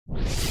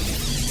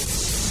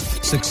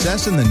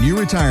Success in the New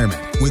Retirement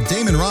with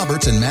Damon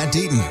Roberts and Matt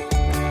Deaton.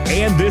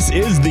 And this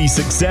is the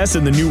Success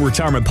in the New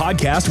Retirement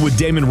podcast with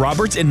Damon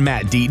Roberts and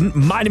Matt Deaton.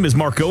 My name is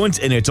Mark Owens,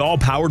 and it's all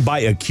powered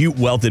by Acute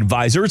Wealth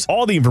Advisors.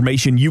 All the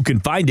information, you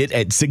can find it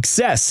at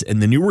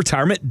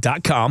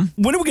successinthenewretirement.com.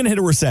 When are we going to hit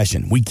a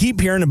recession? We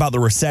keep hearing about the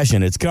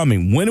recession. It's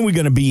coming. When are we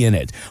going to be in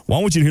it? Well,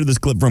 I want you to hear this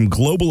clip from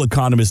global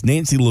economist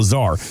Nancy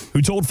Lazar,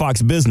 who told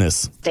Fox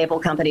Business. Staple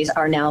companies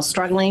are now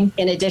struggling.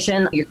 In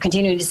addition, you're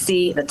continuing to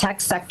see the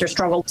tech sector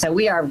struggle. So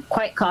we are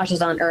quite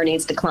cautious on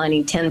earnings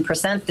declining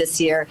 10% this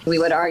year. We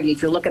would argue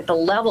if you look at the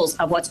levels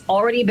of what's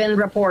already been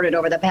reported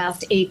over the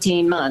past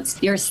 18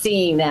 months, you're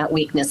seeing that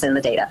weakness in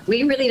the data.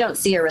 We really don't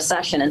see a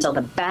recession until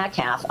the back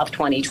half of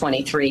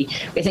 2023.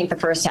 We think the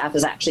first half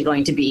is actually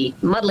going to be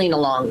muddling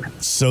along.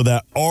 So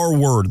that R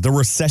word, the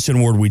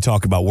recession word we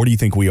talk about, where do you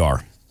think we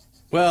are?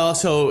 Well,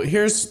 so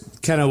here's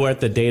kind of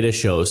what the data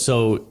shows.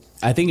 So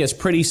I think it's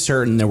pretty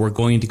certain that we're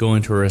going to go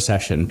into a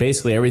recession.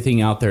 Basically,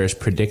 everything out there is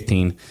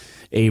predicting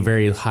a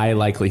very high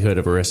likelihood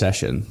of a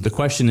recession. The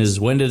question is,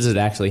 when does it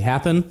actually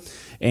happen?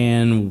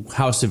 And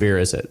how severe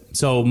is it?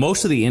 So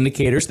most of the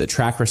indicators that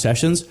track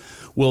recessions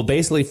will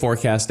basically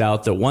forecast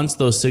out that once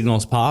those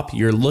signals pop,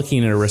 you're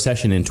looking at a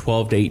recession in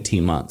 12 to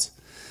 18 months.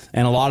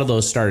 And a lot of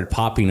those started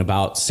popping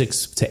about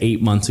 6 to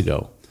 8 months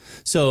ago.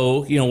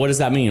 So, what does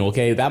that mean?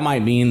 Okay, that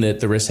might mean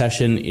that the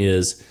recession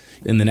is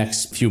in the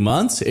next few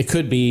months. It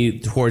could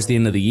be towards the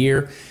end of the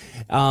year.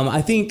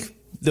 I think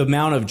the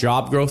amount of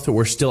job growth that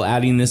we're still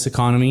adding in this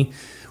economy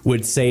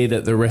would say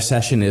that the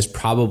recession is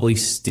probably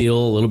still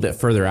a little bit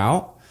further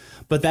out.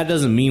 But that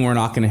doesn't mean we're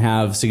not going to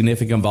have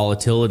significant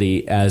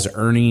volatility as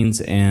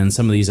earnings and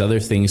some of these other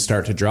things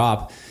start to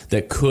drop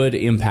that could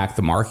impact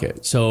the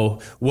market. So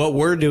what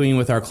we're doing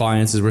with our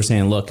clients is we're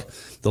saying, look,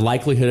 the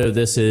likelihood of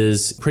this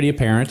is pretty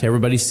apparent.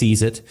 Everybody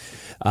sees it.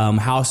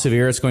 How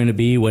severe it's going to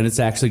be, when it's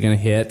actually going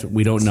to hit,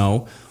 we don't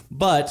know.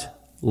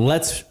 But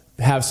let's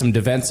have some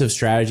defensive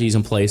strategies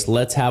in place.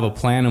 Let's have a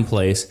plan in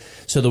place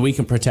so that we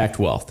can protect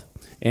wealth.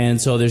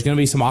 And so there's going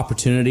to be some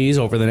opportunities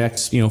over the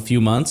next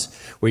few months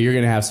where you're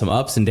going to have some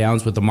ups and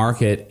downs with the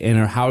market.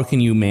 And how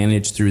can you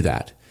manage through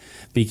that?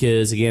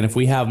 Because, again, if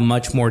we have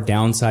much more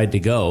downside to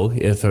go,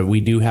 if we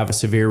do have a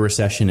severe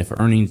recession, if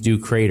earnings do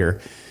crater,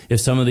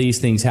 if some of these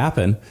things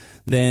happen,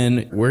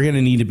 then we're going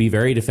to need to be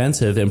very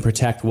defensive and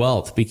protect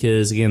wealth.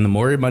 Because, again, the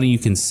more money you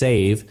can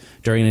save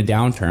during a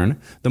downturn,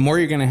 the more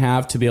you're going to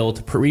have to be able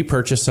to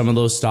repurchase some of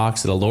those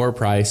stocks at a lower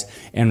price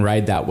and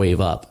ride that wave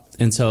up.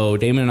 And so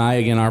Damon and I,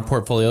 again, our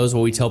portfolios,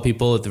 what we tell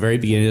people at the very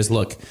beginning is,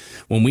 look,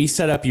 when we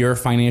set up your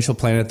financial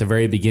plan at the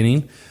very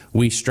beginning,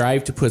 we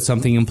strive to put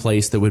something in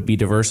place that would be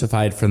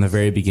diversified from the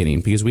very beginning,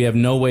 because we have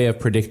no way of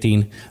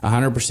predicting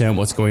 100%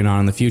 what's going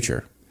on in the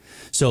future.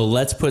 So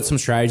let's put some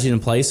strategy in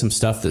place, some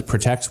stuff that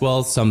protects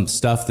wealth, some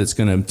stuff that's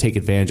going to take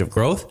advantage of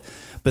growth.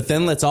 But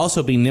then let's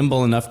also be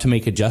nimble enough to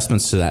make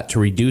adjustments to that, to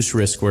reduce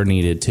risk where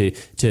needed,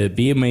 to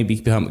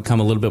become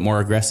a little bit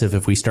more aggressive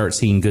if we start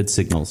seeing good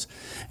signals.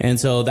 And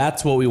so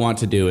that's what we want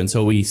to do. And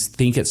so we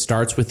think it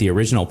starts with the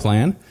original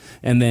plan,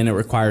 and then it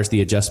requires the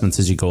adjustments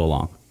as you go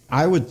along.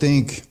 I would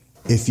think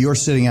if you're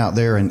sitting out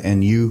there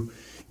and you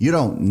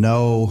don't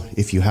know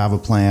if you have a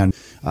plan,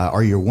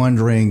 or you're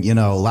wondering,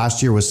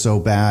 last year was so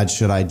bad,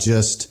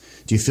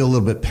 do you feel a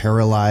little bit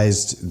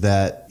paralyzed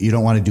that you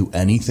don't want to do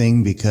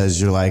anything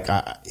because you're like,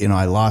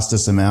 I lost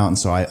this amount, and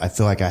so I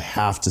feel like I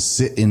have to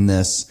sit in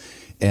this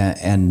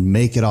and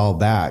make it all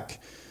back?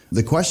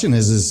 The question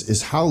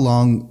is how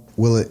long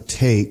will it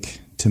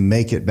take to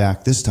make it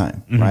back this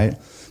time, right?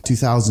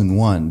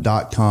 2001,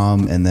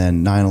 .com, and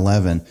then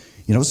 9/11.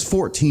 It was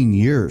 14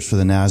 years for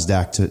the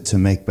NASDAQ to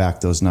make back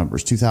those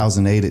numbers.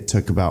 2008, it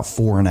took about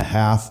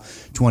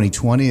 4.5.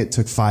 2020, it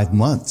took 5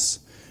 months.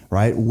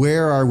 Right?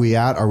 Where are we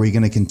at? Are we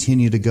going to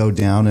continue to go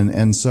down?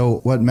 And so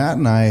what Matt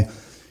and I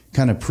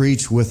kind of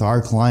preach with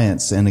our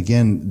clients, and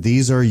again,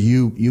 these are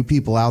you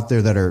people out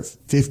there that are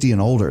 50 and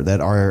older, that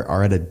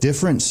are at a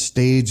different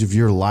stage of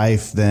your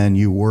life than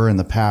you were in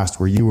the past,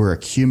 where you were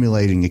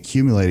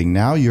accumulating.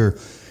 Now you're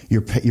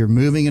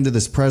moving into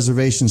this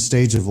preservation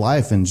stage of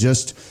life, and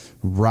just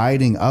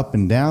riding up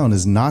and down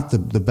is not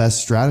the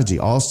best strategy.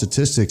 All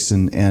statistics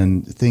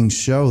and things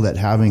show that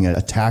having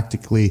a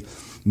tactically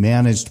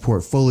managed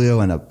portfolio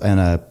and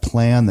a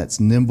plan that's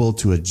nimble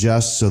to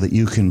adjust so that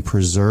you can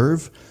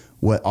preserve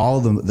what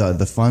all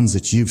the funds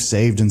that you've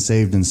saved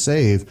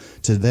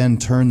to then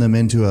turn them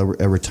into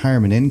a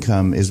retirement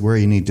income is where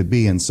you need to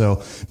be. And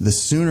so the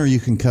sooner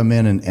you can come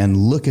in and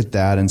look at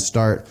that and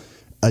start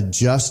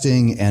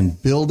adjusting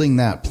and building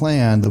that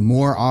plan, the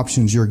more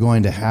options you're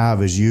going to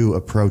have as you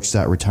approach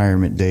that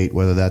retirement date,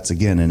 whether that's,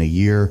 again, in a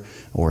year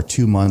or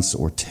 2 months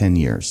or 10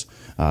 years.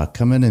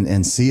 Come in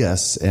and see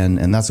us,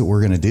 and that's what we're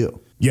going to do.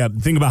 Yeah,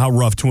 think about how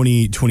rough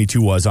 2022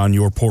 was on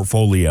your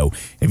portfolio.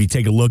 If you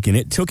take a look, and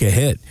it took a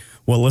hit.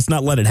 Well, let's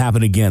not let it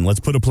happen again. Let's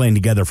put a plan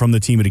together from the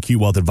team at Acute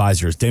Wealth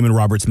Advisors. Damon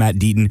Roberts, Matt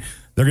Deaton,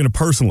 they're going to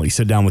personally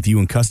sit down with you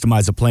and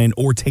customize a plan,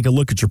 or take a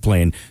look at your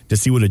plan to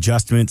see what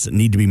adjustments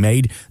need to be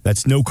made.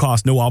 That's no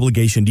cost, no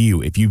obligation to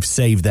you. If you've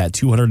saved that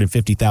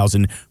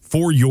 $250,000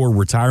 for your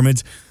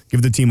retirement,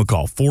 Give the team a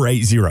call,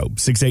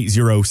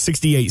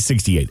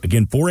 480-680-6868.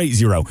 Again,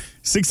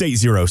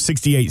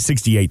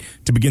 480-680-6868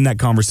 to begin that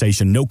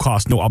conversation. No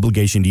cost, no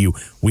obligation to you.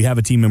 We have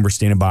a team member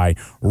standing by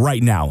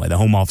right now at the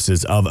home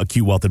offices of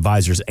Acute Wealth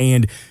Advisors.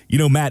 And,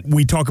 Matt,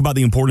 we talk about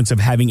the importance of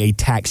having a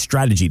tax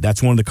strategy.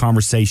 That's one of the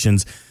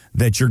conversations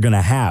that you're going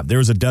to have.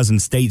 There's a dozen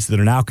states that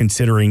are now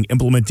considering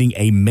implementing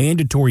a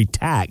mandatory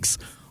tax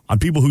on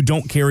people who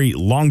don't carry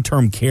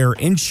long-term care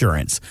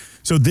insurance.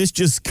 So this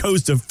just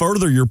goes to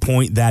further your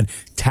point that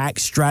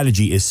tax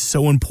strategy is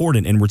so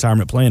important in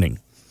retirement planning.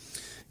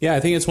 Yeah, I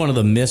think it's one of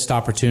the missed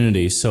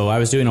opportunities. So I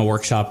was doing a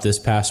workshop this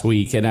past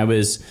week, and I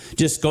was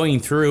just going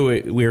through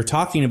it. We were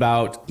talking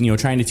about,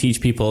 trying to teach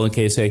people,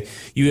 say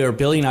you are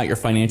building out your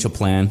financial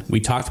plan.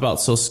 We talked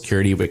about Social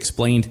Security. We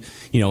explained,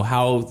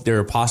 how there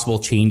are possible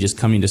changes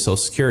coming to Social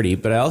Security.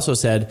 But I also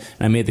said,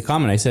 and I made the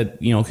comment, I said,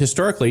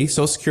 historically,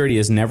 Social Security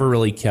has never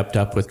really kept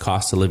up with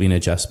cost of living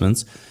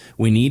adjustments.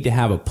 We need to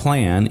have a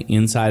plan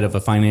inside of a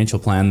financial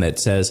plan that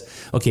says,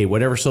 okay,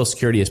 whatever Social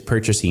Security is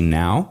purchasing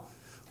now,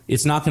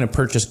 it's not going to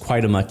purchase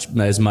quite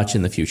as much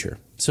in the future.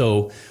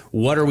 So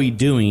what are we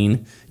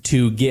doing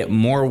to get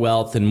more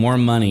wealth and more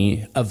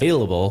money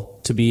available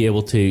to be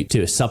able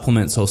to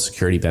supplement Social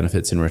Security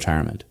benefits in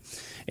retirement?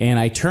 And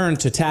I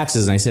turned to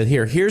taxes and I said,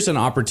 here's an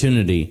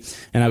opportunity.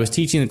 And I was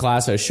teaching the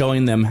class. I was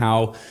showing them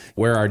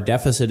where our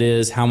deficit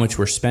is, how much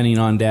we're spending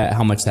on debt,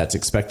 how much that's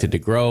expected to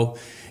grow.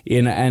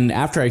 And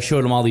after I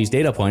showed them all these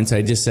data points,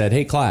 I just said,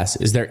 hey, class,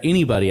 is there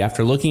anybody,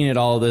 after looking at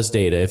all of this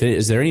data,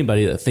 is there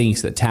anybody that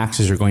thinks that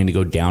taxes are going to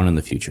go down in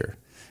the future?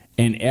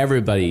 And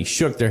everybody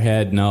shook their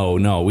head.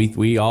 No,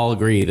 we all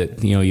agree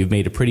that, you've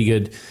made a pretty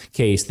good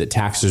case that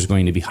taxes are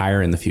going to be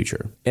higher in the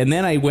future. And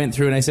then I went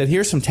through and I said,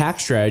 here's some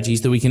tax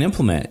strategies that we can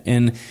implement.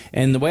 And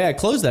the way I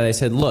closed that, I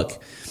said,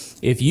 look,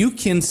 if you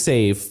can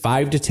save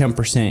 5 to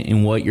 10%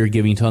 in what you're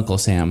giving to Uncle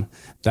Sam,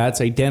 that's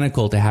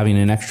identical to having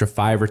an extra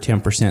 5 or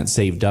 10%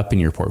 saved up in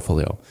your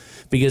portfolio,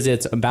 because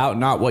it's about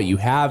not what you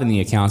have in the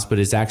accounts, but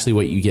it's actually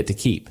what you get to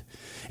keep.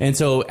 And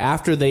so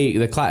after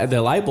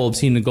the light bulb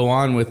seemed to go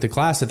on with the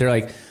class, that they're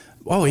like,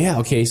 oh yeah,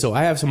 okay, so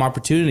I have some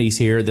opportunities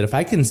here that if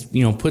I can,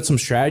 put some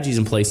strategies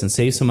in place and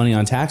save some money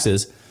on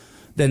taxes,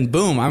 then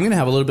boom, I'm going to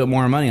have a little bit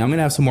more money. I'm going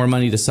to have some more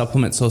money to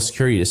supplement Social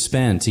Security, to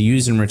spend, to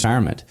use in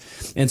retirement.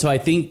 And so I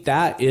think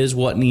that is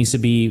what needs to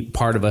be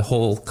part of a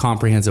whole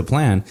comprehensive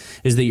plan,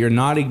 is that you're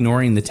not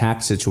ignoring the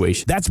tax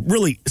situation. That's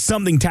really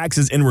something,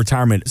 taxes in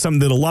retirement, something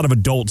that a lot of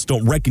adults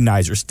don't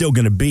recognize are still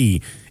going to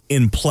be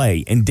in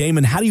play. And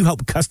Damon, how do you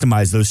help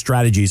customize those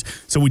strategies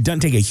so we don't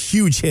take a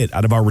huge hit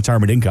out of our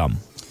retirement income?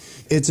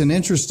 It's an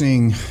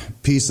interesting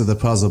piece of the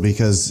puzzle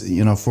because,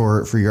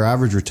 for your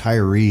average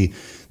retiree,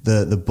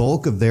 the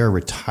bulk of their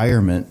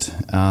retirement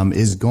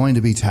is going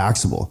to be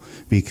taxable,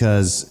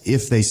 because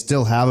if they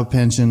still have a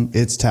pension,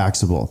 it's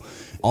taxable.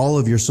 All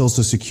of your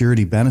Social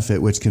Security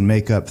benefit, which can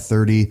make up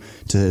 30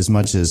 to as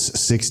much as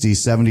 60,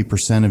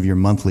 70% of your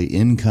monthly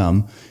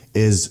income,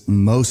 is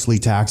mostly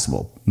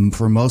taxable.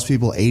 For most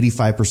people,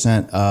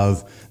 85%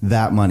 of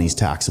that money is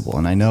taxable.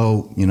 And I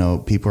know,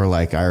 people are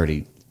like, I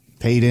already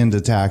paid into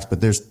tax, but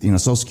there's,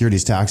 Social Security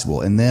is taxable.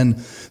 And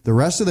then the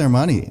rest of their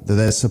money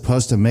that's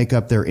supposed to make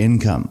up their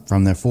income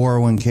from their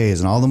 401ks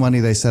and all the money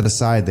they set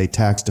aside, they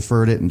tax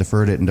deferred it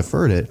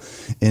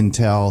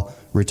until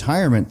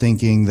retirement,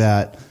 thinking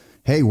that,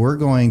 hey, we're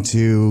going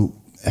to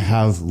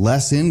have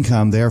less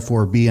income,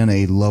 therefore be in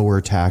a lower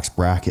tax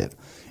bracket.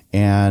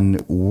 And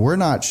we're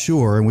not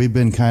sure, and we've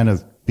been kind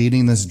of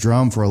beating this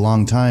drum for a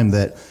long time,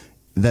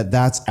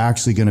 that's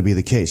actually going to be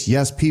the case.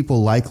 Yes,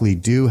 people likely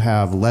do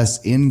have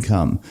less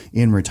income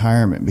in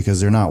retirement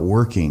because they're not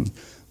working,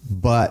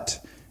 but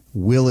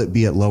will it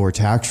be at lower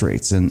tax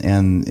rates?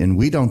 And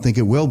we don't think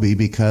it will be,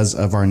 because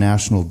of our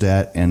national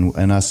debt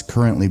and us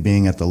currently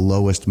being at the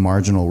lowest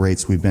marginal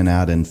rates we've been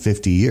at in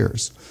 50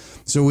 years.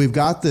 So we've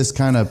got this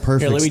kind of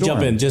perfect Here, let me storm.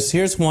 jump in. Just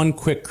here's one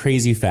quick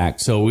crazy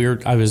fact. So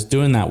I was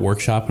doing that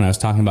workshop and I was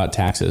talking about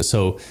taxes.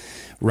 So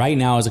right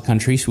now as a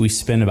country, we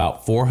spend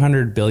about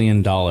 $400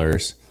 billion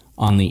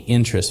on the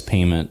interest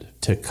payment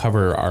to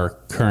cover our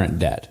current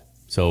debt.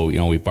 So,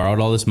 we borrowed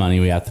all this money,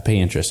 we have to pay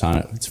interest on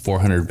it. It's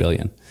 $400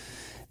 billion.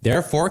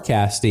 They're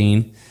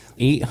forecasting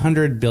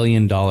 $800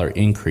 billion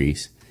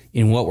increase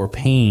in what we're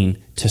paying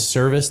to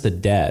service the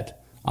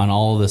debt on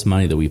all of this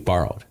money that we've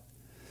borrowed.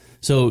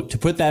 So to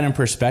put that in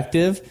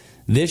perspective,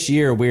 this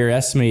year we're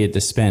estimated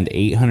to spend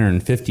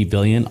 $850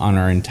 billion on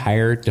our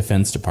entire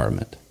Defense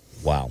Department.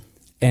 Wow.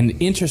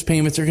 And interest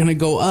payments are going to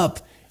go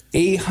up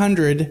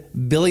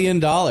 $800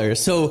 billion.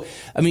 So,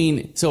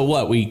 so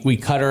what? We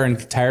cut our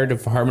entire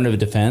Department of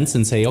Defense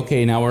and say,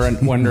 okay, now we're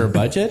under a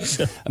budget.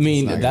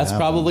 That's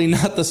probably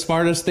not the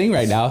smartest thing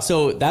right now.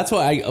 So that's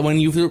why when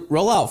you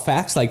roll out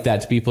facts like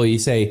that to people, you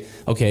say,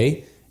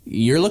 okay,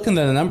 you're looking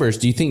at the numbers.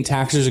 Do you think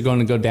taxes are going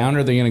to go down or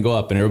are they going to go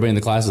up? And everybody in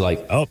the class is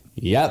like, oh,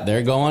 yeah,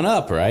 they're going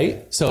up,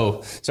 right?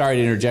 So sorry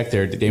to interject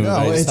there, Damon.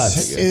 No,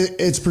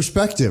 it's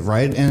perspective,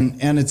 right?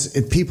 And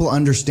it's people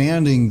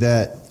understanding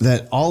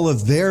that all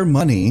of their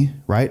money,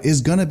 right,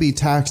 is going to be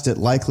taxed at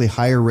likely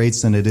higher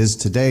rates than it is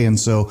today. And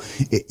so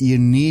you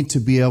need to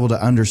be able to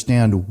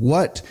understand,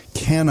 what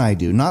can I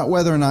do? Not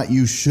whether or not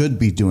you should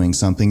be doing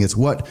something. It's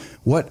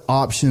what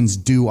options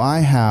do I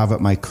have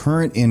at my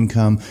current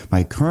income,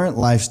 my current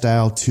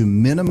lifestyle, to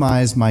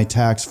minimize my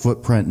tax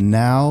footprint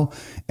now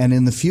and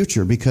in the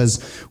future?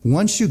 Because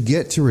once you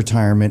get to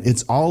retirement,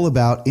 it's all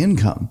about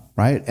income,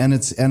 right? And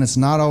it's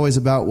not always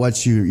about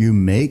what you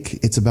make.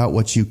 It's about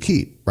what you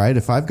keep, right?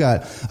 If I've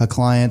got a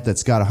client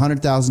that's got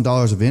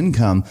 $100,000 of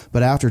income,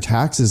 but after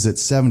taxes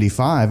it's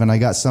 75, and I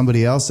got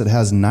somebody else that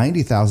has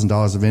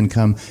 $90,000 of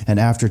income, and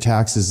after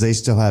taxes they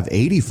still have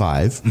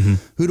 85,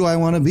 who do I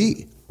want to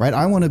be? Right?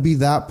 I want to be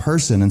that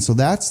person. And so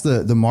that's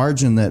the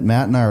margin that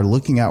Matt and I are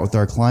looking at with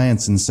our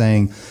clients and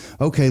saying,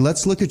 okay,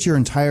 let's look at your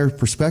entire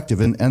perspective.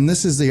 And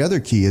this is the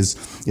other key, is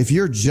if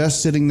you're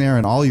just sitting there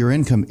and all your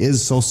income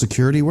is Social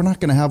Security, we're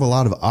not going to have a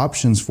lot of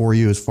options for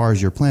you as far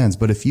as your plans.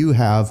 But if you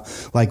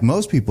have, like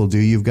most people do,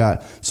 you've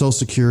got Social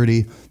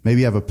Security, maybe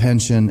you have a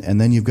pension, and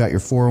then you've got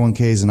your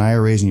 401ks and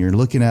IRAs, and you're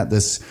looking at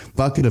this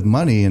bucket of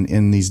money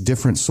in these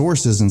different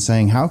sources and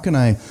saying, how can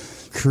I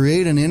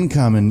create an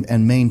income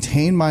and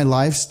maintain my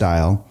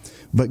lifestyle,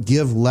 but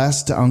give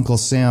less to Uncle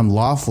Sam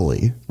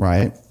lawfully,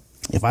 right?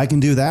 If I can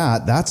do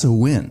that, that's a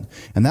win.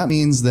 And that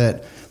means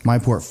that my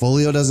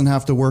portfolio doesn't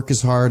have to work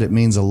as hard. It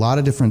means a lot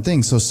of different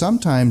things. So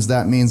sometimes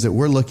that means that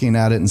we're looking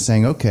at it and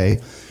saying, okay,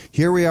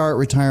 here we are at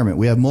retirement.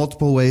 We have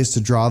multiple ways to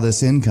draw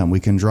this income.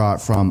 We can draw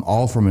it from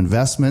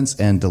investments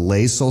and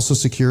delay Social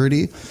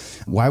Security.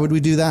 Why would we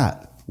do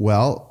that?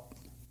 Well,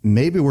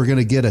 maybe we're going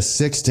to get a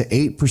 6 to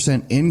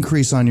 8%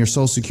 increase on your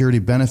Social Security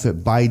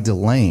benefit by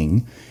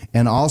delaying.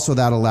 And also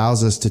that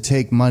allows us to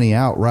take money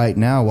out right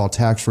now while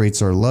tax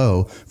rates are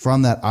low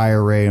from that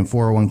IRA and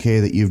 401k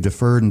that you've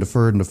deferred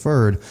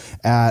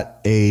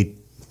at a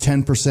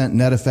 10%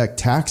 net effect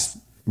tax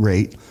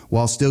rate,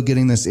 while still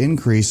getting this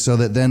increase, so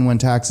that then when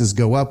taxes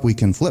go up, we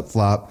can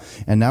flip-flop.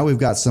 And now we've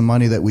got some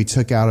money that we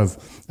took out of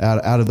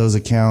those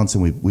accounts,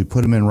 and we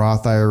put them in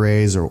Roth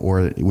IRAs,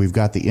 or we've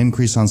got the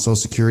increase on Social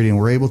Security, and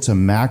we're able to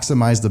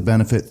maximize the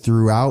benefit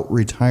throughout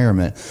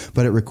retirement.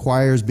 But it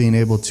requires being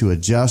able to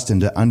adjust and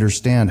to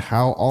understand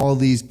how all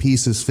these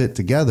pieces fit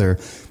together.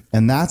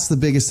 And that's the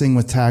biggest thing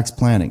with tax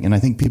planning. And I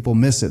think people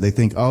miss it. They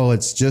think, oh,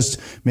 it's just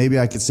maybe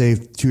I could save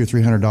 $200 or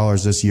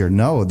 $300 this year.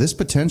 No, this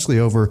potentially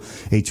over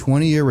a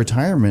 20-year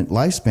retirement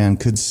lifespan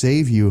could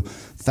save you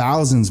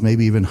thousands,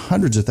 maybe even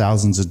hundreds of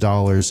thousands of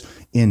dollars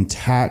in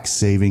tax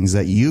savings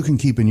that you can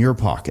keep in your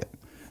pocket.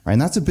 Right?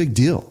 And that's a big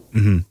deal.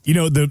 Mm-hmm. You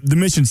know, the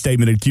mission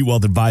statement at Acute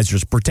Wealth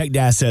Advisors: protect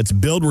assets,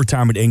 build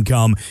retirement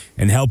income,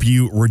 and help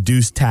you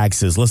reduce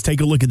taxes. Let's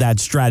take a look at that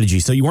strategy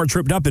so you aren't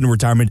tripped up in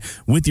retirement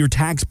with your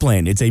tax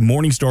plan. It's a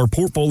Morningstar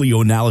portfolio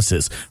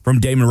analysis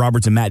from Damon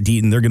Roberts and Matt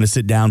Deaton. They're going to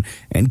sit down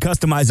and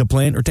customize a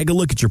plan, or take a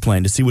look at your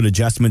plan to see what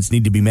adjustments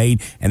need to be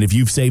made. And if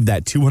you've saved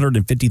that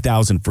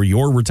 $250,000 for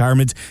your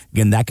retirement,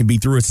 again, that could be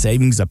through a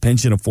savings, a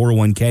pension, a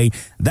 401k.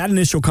 That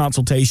initial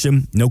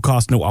consultation, no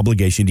cost, no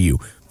obligation to you.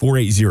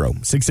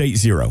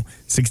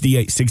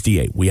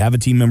 480-680-6868. We have a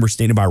team member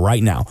standing by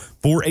right now.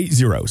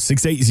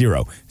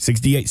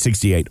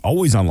 480-680-6868.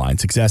 Always online,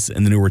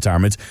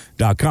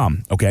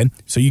 successinthenewretirement.com. Okay,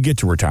 so you get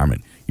to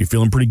retirement. You're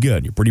feeling pretty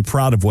good. You're pretty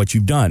proud of what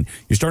you've done.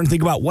 You're starting to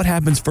think about, what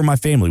happens for my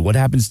family? What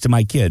happens to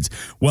my kids?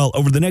 Well,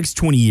 over the next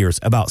 20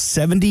 years, about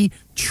 $70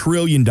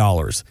 trillion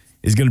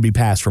is going to be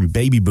passed from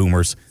baby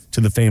boomers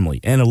to the family.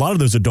 And a lot of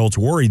those adults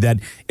worry that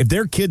if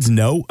their kids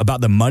know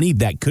about the money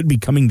that could be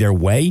coming their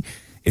way,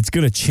 it's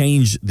going to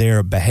change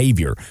their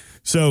behavior.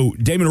 So,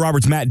 Damon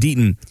Roberts, Matt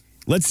Deaton,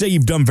 let's say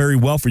you've done very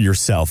well for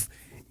yourself.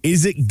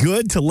 Is it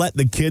good to let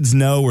the kids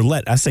know, or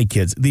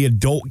the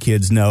adult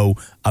kids know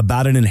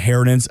about an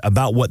inheritance,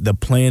 about what the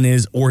plan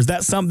is? Or is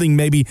that something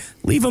maybe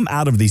leave them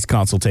out of these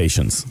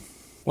consultations?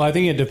 Well, I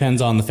think it depends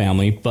on the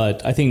family,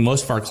 but I think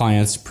most of our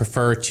clients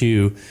prefer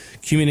to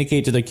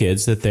communicate to their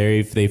kids that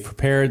they've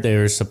prepared,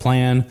 there's a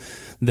plan,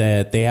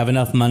 that they have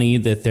enough money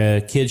that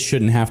the kids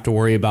shouldn't have to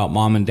worry about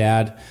mom and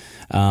dad.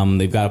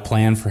 They've got a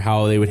plan for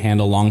how they would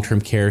handle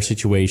long-term care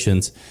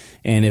situations.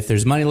 And if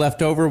there's money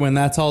left over when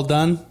that's all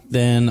done,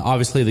 then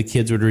obviously the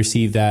kids would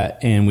receive that,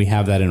 and we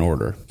have that in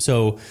order.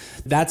 So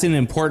that's an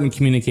important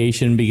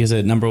communication, because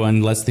it, number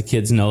one, lets the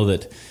kids know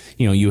that,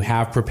 you know, you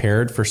have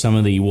prepared for some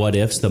of the what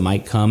ifs that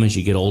might come as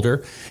you get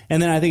older.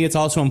 And then I think it's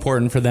also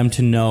important for them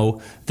to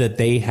know that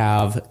they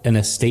have an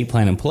estate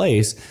plan in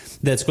place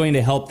that's going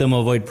to help them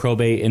avoid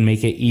probate and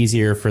make it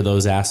easier for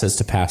those assets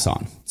to pass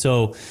on.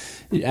 So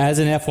as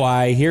an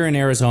FYI, here in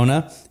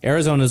Arizona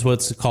is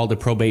what's called a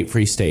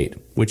probate-free state,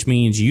 which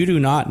means you do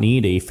not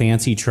need a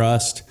fancy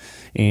trust,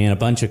 and a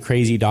bunch of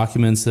crazy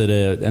documents that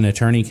an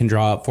attorney can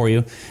draw up for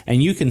you.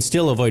 And you can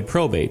still avoid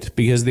probate,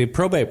 because the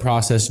probate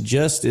process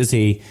just is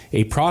a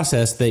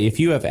process that if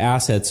you have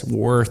assets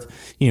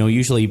worth,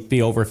 usually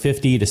be over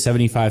 $50,000 to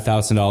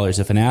 $75,000,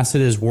 if an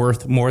asset is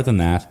worth more than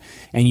that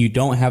and you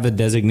don't have a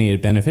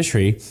designated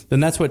beneficiary, then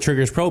that's what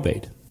triggers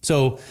probate.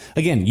 So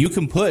again, you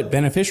can put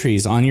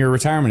beneficiaries on your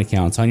retirement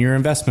accounts, on your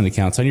investment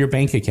accounts, on your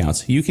bank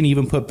accounts. You can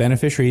even put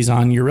beneficiaries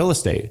on your real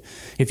estate.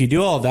 If you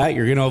do all of that,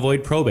 you're going to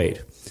avoid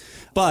probate.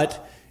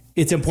 But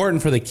it's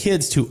important for the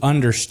kids to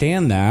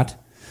understand that,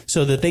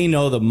 so that they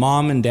know that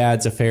mom and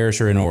dad's affairs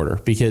are in order.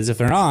 Because if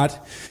they're not,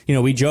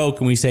 we joke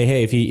and we say,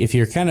 hey, if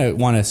you kind of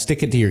want to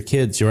stick it to your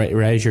kids right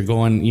as you're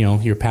going,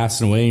 you're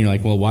passing away and you're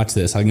like, well, watch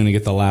this, I'm going to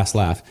get the last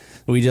laugh.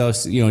 We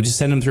just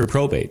send them through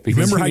probate.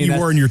 Because, remember how you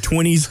were in your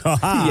 20s?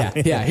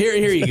 Yeah. Here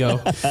you go.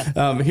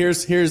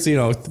 Here's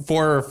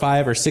 4 or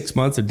 5 or 6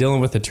 months of dealing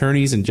with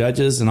attorneys and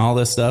judges and all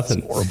this stuff.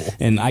 And horrible.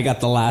 And I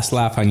got the last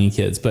laugh on you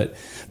kids. But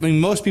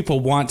most people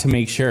want to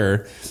make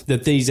sure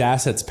that these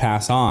assets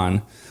pass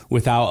on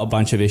without a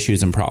bunch of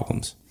issues and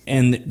problems.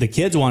 And the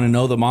kids want to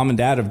know that mom and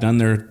dad have done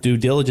their due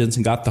diligence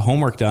and got the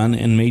homework done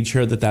and made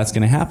sure that that's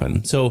going to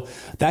happen. So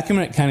that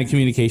kind of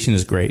communication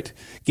is great.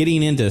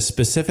 Getting into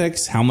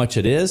specifics, how much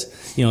it is,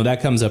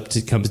 that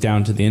comes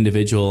down to the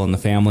individual and the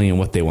family and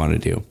what they want to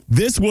do.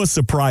 This was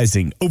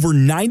surprising. Over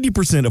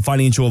 90% of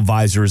financial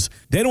advisors,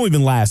 they don't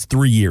even last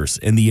 3 years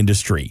in the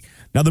industry.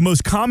 Now, the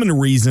most common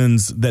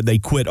reasons that they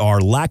quit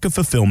are lack of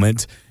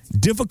fulfillment,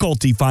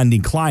 difficulty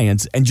finding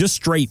clients, and just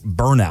straight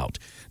burnout.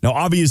 Now,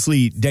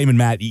 obviously, Damon,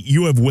 Matt,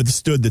 you have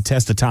withstood the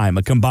test of time,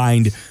 a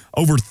combined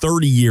over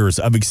 30 years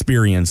of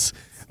experience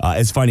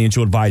as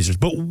financial advisors.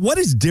 But what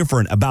is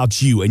different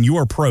about you and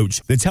your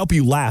approach that's helped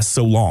you last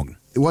so long?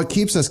 What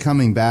keeps us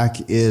coming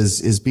back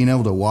is being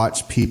able to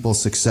watch people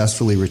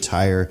successfully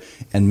retire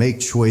and make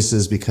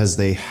choices because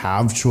they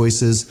have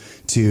choices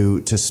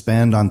to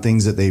spend on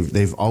things that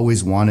they've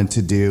always wanted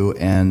to do,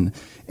 and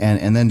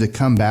then to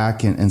come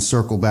back and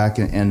circle back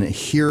and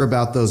hear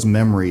about those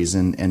memories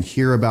and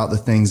hear about the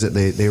things that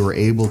they were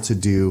able to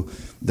do.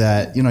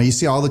 That, you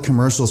see all the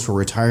commercials for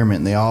retirement,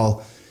 and they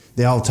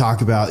all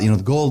talk about,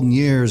 the golden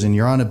years, and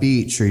you're on a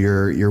beach, or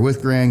you're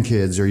with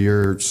grandkids, or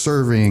you're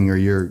serving, or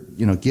you're,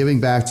 giving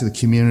back to the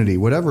community,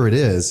 whatever it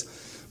is.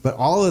 But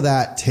all of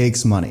that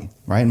takes money,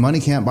 right? Money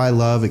can't buy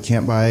love. It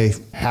can't buy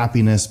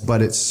happiness,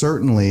 but it's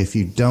certainly, if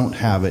you don't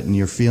have it and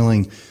you're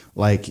feeling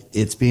like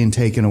it's being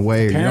taken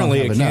away, apparently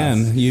or you don't have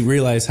enough. You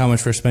realize how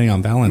much we're spending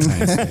on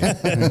Valentine's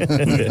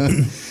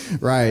Day.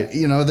 Right.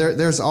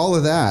 There's all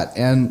of that.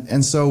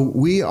 And so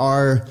we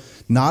are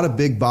not a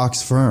big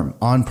box firm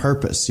on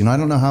purpose. I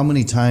don't know how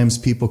many times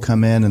people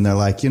come in and they're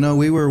like,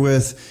 we were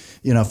with,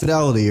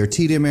 Fidelity or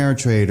TD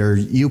Ameritrade, or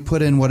you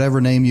put in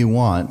whatever name you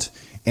want.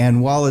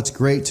 And while it's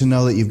great to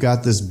know that you've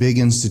got this big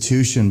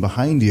institution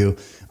behind you,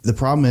 the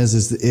problem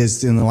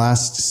is in the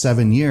last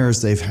 7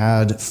 years, they've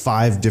had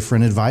 5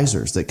 different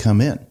advisors that come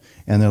in,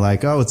 and they're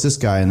like, oh, it's this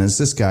guy and it's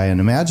this guy. And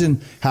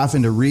imagine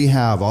having to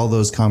rehab all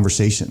those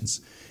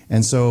conversations.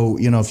 And so,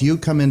 if you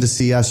come in to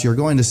see us, you're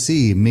going to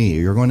see me,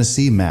 you're going to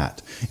see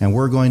Matt, and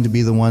we're going to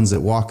be the ones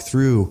that walk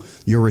through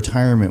your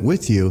retirement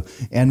with you.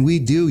 And we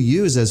do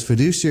use, as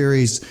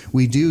fiduciaries,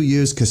 we do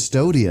use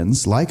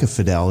custodians like a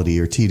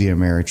Fidelity or TD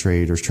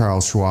Ameritrade or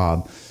Charles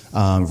Schwab,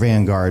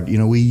 Vanguard.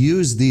 We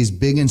use these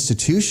big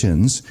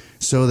institutions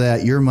so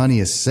that your money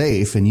is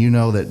safe, and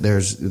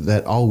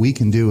that all we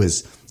can do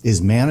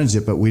is manage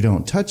it, but we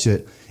don't touch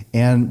it.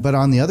 But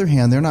on the other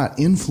hand, they're not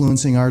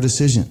influencing our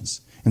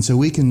decisions. And so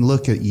we can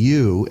look at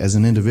you as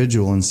an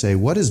individual and say,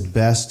 what is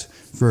best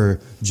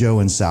for Joe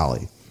and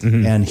Sally?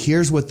 Mm-hmm. And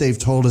here's what they've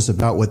told us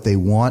about what they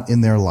want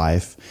in their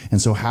life.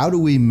 And so how do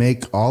we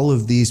make all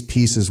of these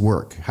pieces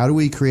work? How do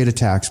we create a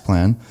tax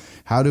plan?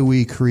 How do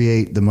we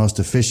create the most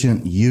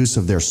efficient use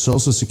of their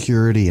Social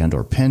Security and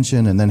or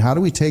pension? And then how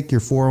do we take your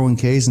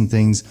 401ks and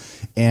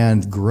things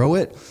and grow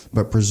it,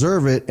 but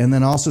preserve it, and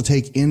then also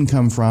take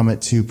income from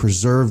it to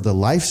preserve the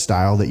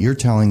lifestyle that you're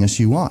telling us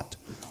you want?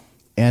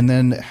 And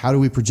then how do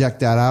we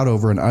project that out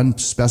over an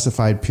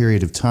unspecified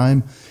period of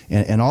time,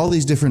 and all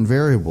these different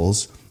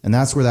variables? And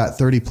that's where that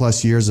 30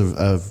 plus years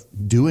of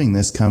doing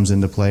this comes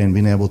into play, and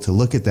being able to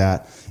look at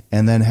that,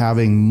 and then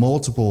having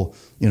multiple,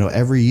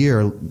 every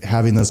year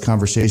having those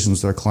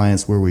conversations with our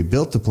clients where we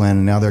built the plan,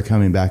 and now they're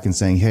coming back and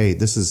saying, hey,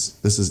 this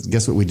is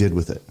guess what we did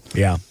with it.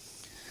 Yeah.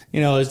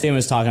 As Damon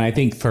was talking, I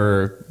think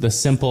for the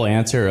simple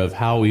answer of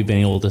how we've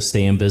been able to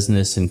stay in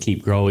business and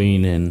keep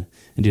growing and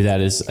do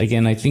that is,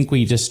 again, I think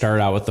we just start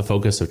out with the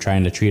focus of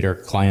trying to treat our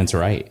clients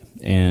right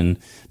and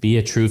be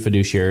a true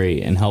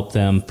fiduciary and help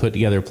them put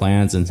together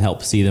plans and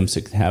help see them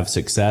have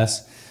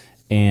success.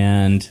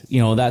 And,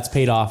 that's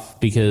paid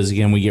off because,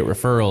 again, we get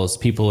referrals.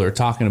 People are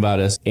talking about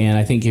us. And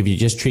I think if you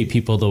just treat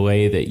people the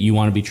way that you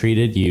want to be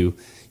treated, you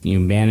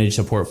manage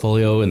the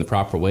portfolio in the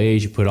proper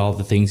ways, you put all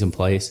the things in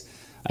place,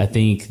 I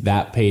think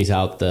that pays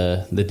out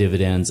the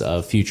dividends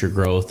of future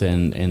growth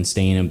and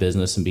staying in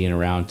business and being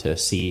around to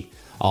see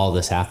all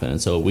this happen.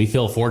 And so we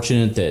feel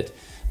fortunate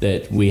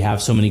that we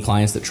have so many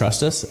clients that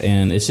trust us,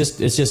 and it's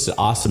just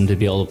awesome to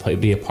be able to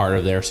be a part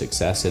of their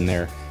success in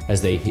their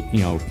as they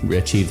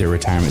achieve their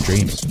retirement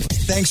dreams.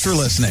 Thanks for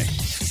listening.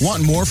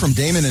 Want more from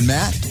Damon and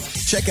Matt?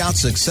 Check out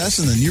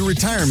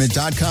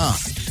successinthenewretirement.com.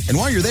 And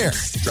while you're there,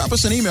 drop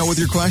us an email with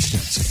your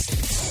questions.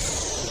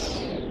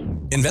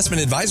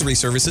 Investment advisory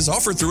services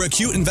offered through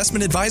Acute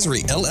Investment Advisory,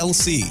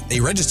 LLC,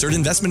 a registered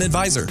investment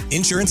advisor.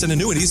 Insurance and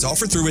annuities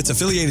offered through its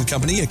affiliated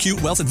company,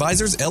 Acute Wealth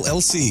Advisors,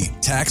 LLC.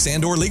 Tax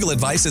and or legal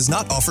advice is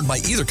not offered by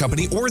either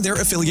company or their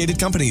affiliated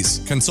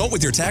companies. Consult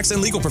with your tax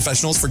and legal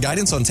professionals for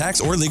guidance on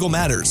tax or legal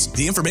matters.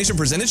 The information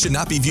presented should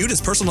not be viewed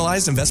as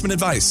personalized investment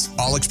advice.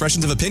 All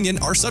expressions of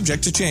opinion are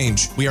subject to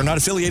change. We are not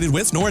affiliated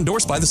with nor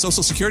endorsed by the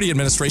Social Security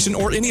Administration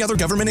or any other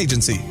government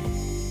agency.